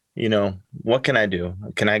 what can I do?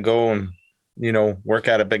 Can I go and, work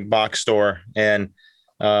at a big box store and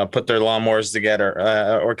put their lawnmowers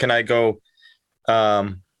together? Or can I go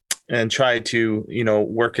and try to,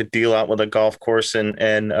 work a deal out with a golf course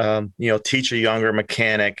and teach a younger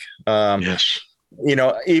mechanic? Yes.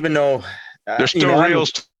 Even though there's still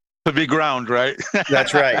reels to be ground, right?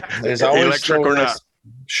 That's right. There's always electric or not.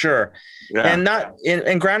 Sure. Yeah. And not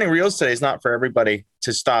in grounding reels today is not for everybody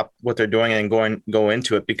to stop what they're doing and go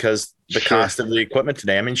into it because the cost of the equipment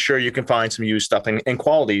today. I mean, sure, you can find some used stuff and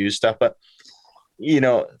quality used stuff, but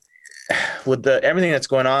with everything that's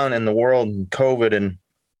going on in the world and COVID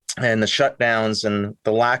and the shutdowns and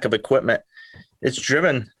the lack of equipment, it's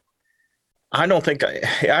driven. I don't think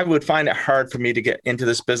I would find it hard for me to get into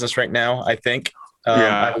this business right now. I think,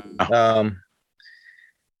 but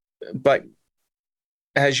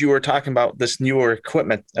as you were talking about this newer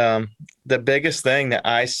equipment, the biggest thing that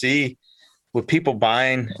I see with people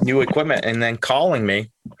buying new equipment and then calling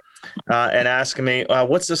me and asking me,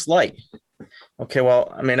 what's this like? Okay,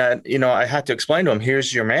 well, I mean, I had to explain to them,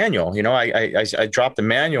 here's your manual. I dropped the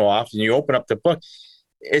manual off and you open up the book.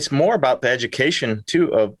 It's more about the education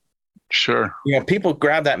too of, sure. People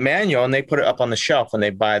grab that manual and they put it up on the shelf when they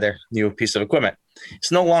buy their new piece of equipment.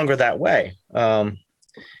 It's no longer that way.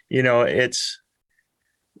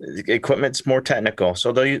 Equipment's more technical.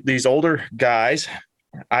 So these older guys,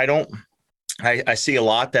 I see a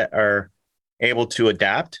lot that are able to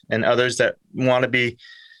adapt and others that want to be,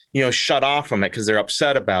 shut off from it because they're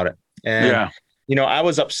upset about it. And, I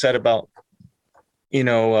was upset about,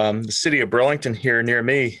 the city of Burlington here near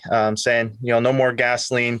me saying, no more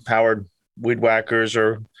gasoline powered weed whackers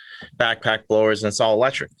or backpack blowers, and it's all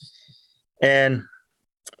electric. And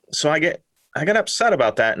so I got upset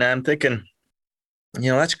about that. And I'm thinking,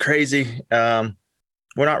 that's crazy. We're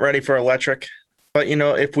not ready for electric, but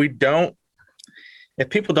if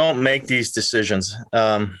people don't make these decisions,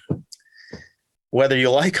 whether you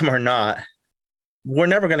like them or not, we're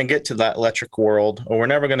never going to get to that electric world, or we're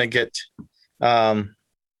never going to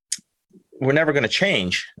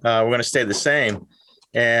change. We're going to stay the same,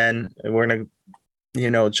 and we're going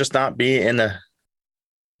to, just not be in the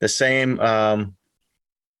same. I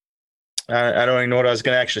don't even know what I was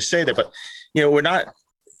going to actually say there, but we're not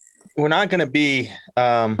going to be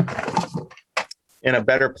in a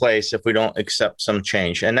better place if we don't accept some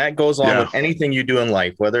change. And that goes along with anything you do in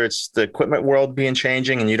life, whether it's the equipment world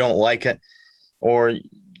changing and you don't like it, or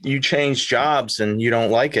you change jobs and you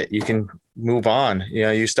don't like it, you can move on.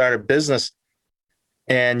 You start a business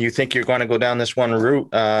and you think you're going to go down this one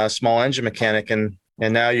route, small engine mechanic. And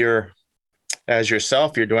now you're doing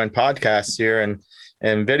podcasts here and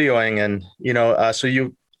videoing and, so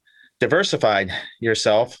you diversified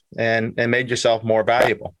yourself and made yourself more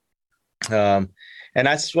valuable. And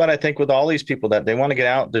that's what I think with all these people that they want to get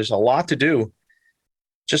out. There's a lot to do.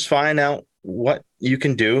 Just find out what you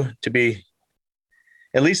can do to be,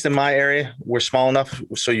 at least in my area, we're small enough.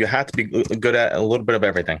 So you have to be good at a little bit of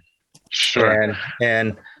everything. Sure.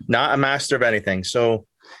 And not a master of anything. So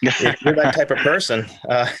if you're that type of person,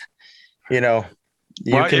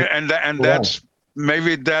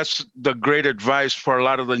 maybe that's the great advice for a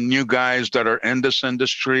lot of the new guys that are in this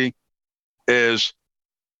industry is,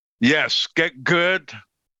 yes, get good,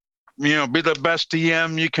 be the best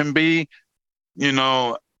EM you can be,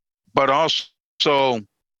 but also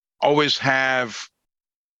always have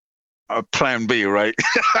a plan B, right?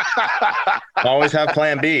 Always have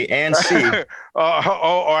plan B and C.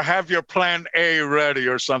 or have your plan A ready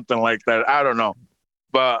or something like that. I don't know.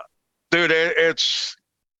 But dude, it's,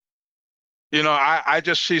 I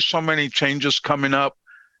just see so many changes coming up.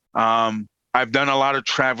 I've done a lot of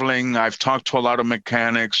traveling. I've talked to a lot of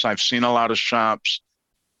mechanics. I've seen a lot of shops,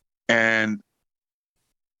 and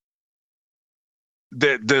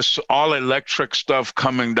this all electric stuff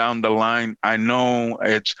coming down the line. I know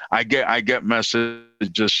I get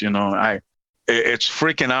messages, it's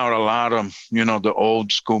freaking out a lot of, the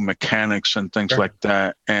old school mechanics and things like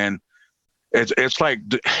that. And it's like,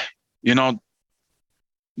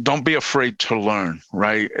 don't be afraid to learn,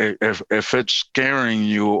 right? If it's scaring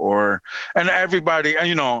you and everybody,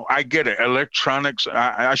 I get it. Electronics,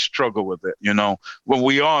 I struggle with it, well,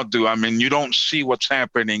 we all do. I mean, you don't see what's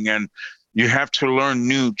happening, and you have to learn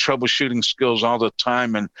new troubleshooting skills all the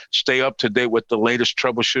time and stay up to date with the latest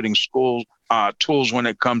troubleshooting tools when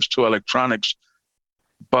it comes to electronics.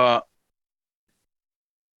 But,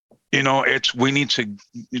 we need to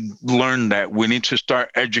learn that. We need to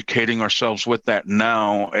start educating ourselves with that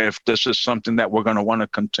now if this is something that we're going to want to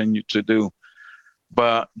continue to do.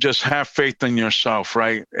 But just have faith in yourself,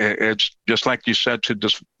 right? It's just like you said, to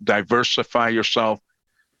just diversify yourself.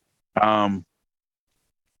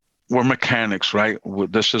 We're mechanics, right?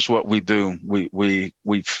 This is what we do.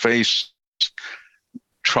 We face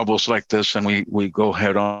troubles like this, and we go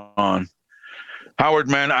head on. Howard,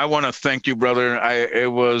 man, I want to thank you, brother.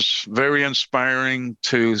 It was very inspiring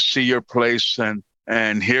to see your place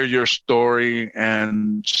and hear your story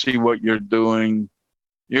and see what you're doing.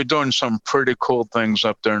 You're doing some pretty cool things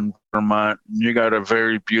up there in Vermont. You got a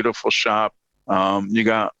very beautiful shop. You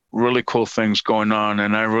got really cool things going on,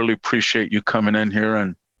 and I really appreciate you coming in here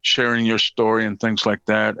and sharing your story and things like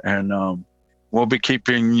that. And we'll be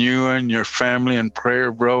keeping you and your family in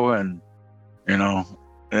prayer, bro. And,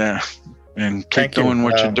 and keep doing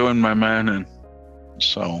what you're doing, my man. And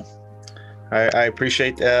so I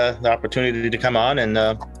appreciate the opportunity to come on, and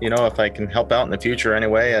if I can help out in the future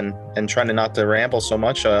anyway, and trying not to ramble so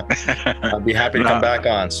much, I'll be happy to come back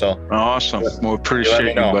on. So awesome. We'll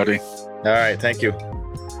appreciate you, buddy. All right. Thank you.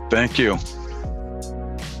 Thank you.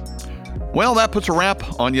 Well, that puts a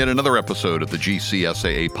wrap on yet another episode of the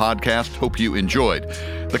GCSAA podcast. Hope you enjoyed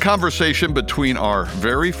the conversation between our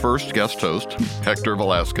very first guest host, Hector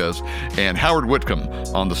Velasquez, and Howard Whitcomb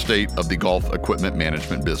on the state of the golf equipment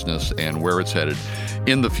management business and where it's headed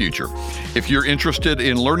in the future. If you're interested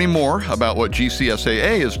in learning more about what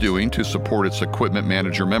GCSAA is doing to support its equipment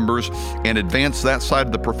manager members and advance that side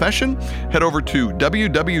of the profession, head over to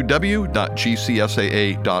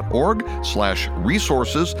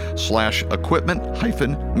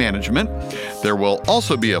www.gcsaa.org/resources/equipment-management. There will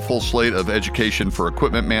also be a full slate of education for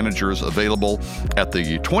equipment managers available at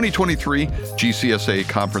the 2023 GCSAA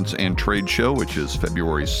Conference and Trade Show, which is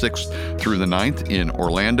February 6th through the 9th in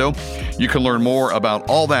Orlando. You can learn more about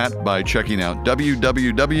all that by checking out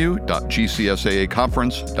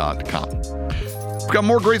www.gcsaaconference.com. We've got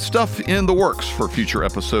more great stuff in the works for future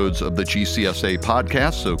episodes of the GCSAA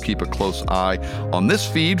podcast, so keep a close eye on this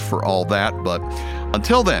feed for all that. But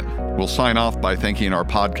until then, we'll sign off by thanking our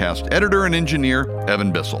podcast editor and engineer,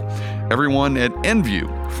 Evan Bissell, everyone at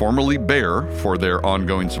Enview, formerly Bayer, for their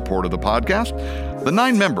ongoing support of the podcast, the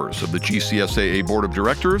 9 members of the GCSAA Board of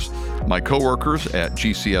Directors, my coworkers at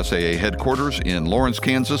GCSAA headquarters in Lawrence,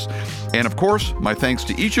 Kansas, and of course, my thanks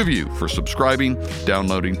to each of you for subscribing,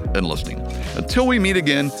 downloading, and listening. Until we meet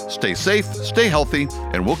again, stay safe, stay healthy,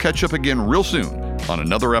 and we'll catch up again real soon on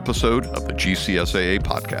another episode of the GCSAA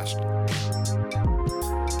podcast.